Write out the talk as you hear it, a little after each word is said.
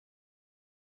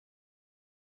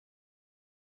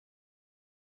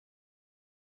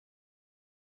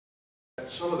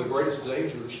that some of the greatest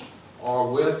dangers are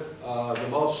with the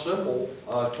most simple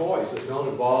toys that don't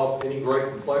involve any great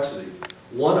complexity.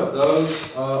 One of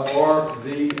those are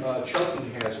the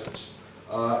choking hazards.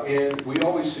 And we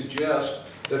always suggest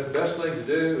that the best thing to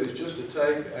do is just to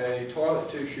take a toilet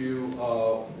tissue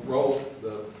roll,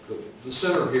 the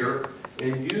center here,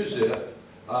 and use it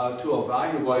to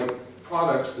evaluate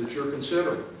products that you're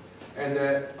considering. And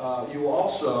that you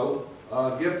also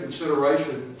give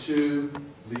consideration to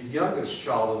the youngest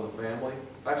child in the family.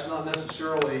 That's not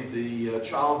necessarily the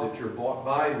child that you're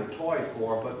buying the toy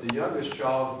for, but the youngest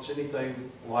child, if it's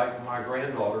anything like my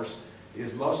granddaughters,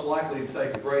 is most likely to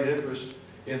take a great interest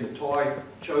in the toy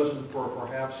chosen for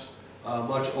perhaps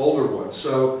much older ones.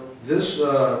 So this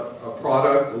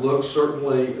product looks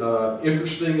certainly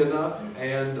interesting enough,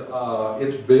 and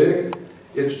it's big.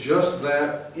 It's just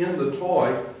that in the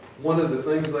toy, one of the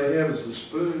things they have is the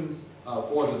spoon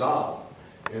for the doll.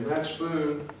 And that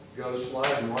spoon goes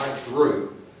sliding right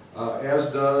through,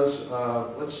 as does,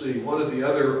 let's see, one of the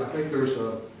other, I think there's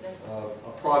a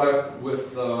product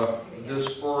with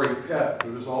this furry pet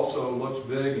that is also looks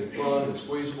big and fun and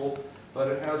squeezable, but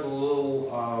it has a little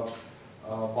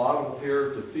bottle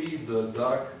here to feed the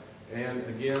duck, and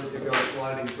again, it goes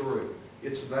sliding through.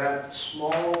 It's that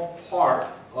small part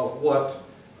of what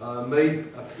may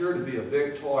appear to be a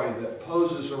big toy that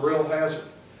poses a real hazard,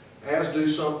 as do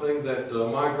something that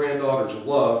my granddaughters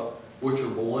love, which are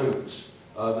balloons.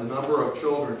 The number of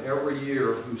children every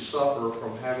year who suffer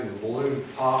from having a balloon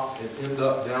pop and end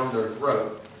up down their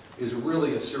throat is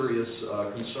really a serious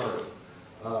concern.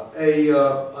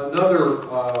 Another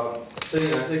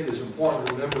thing I think is important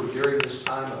to remember during this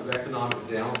time of economic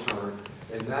downturn,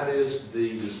 and that is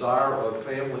the desire of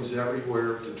families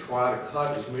everywhere to try to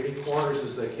cut as many corners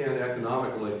as they can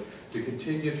economically to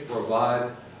continue to provide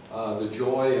the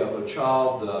joy of a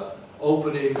child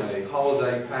opening a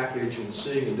holiday package and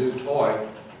seeing a new toy,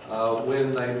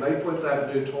 when they may put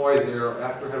that new toy there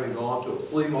after having gone to a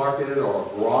flea market or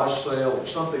a garage sale or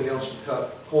something else to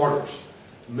cut corners.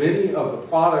 Many of the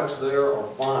products there are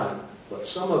fine, but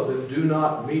some of them do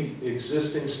not meet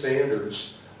existing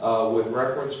standards with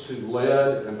reference to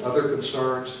lead and other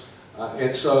concerns.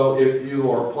 And so if you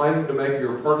are planning to make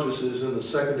your purchases in the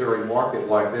secondary market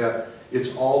like that,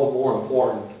 it's all the more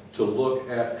important to look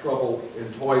at trouble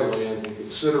in Toyland and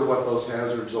consider what those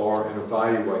hazards are and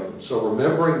evaluate them. So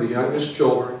remembering the youngest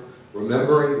children,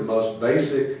 remembering the most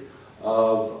basic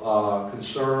of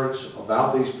concerns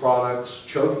about these products,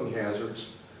 choking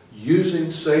hazards, using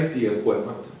safety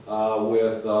equipment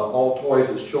with all toys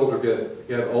as children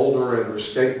get older and are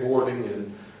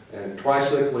skateboarding and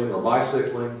tricycling or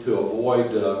bicycling to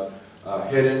avoid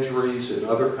head injuries and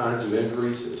other kinds of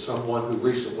injuries. As someone who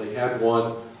recently had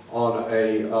one on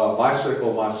a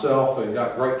bicycle myself and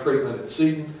got great treatment at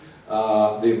Seton,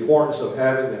 the importance of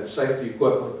having that safety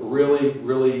equipment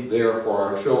really there for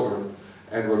our children,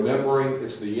 and remembering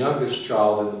it's the youngest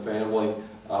child in the family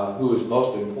who is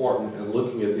most important in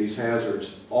looking at these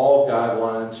hazards, all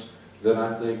guidelines that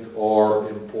I think are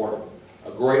important.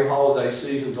 A great holiday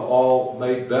season to all,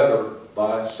 made better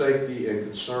by safety and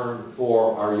concern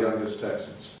for our youngest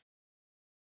Texans.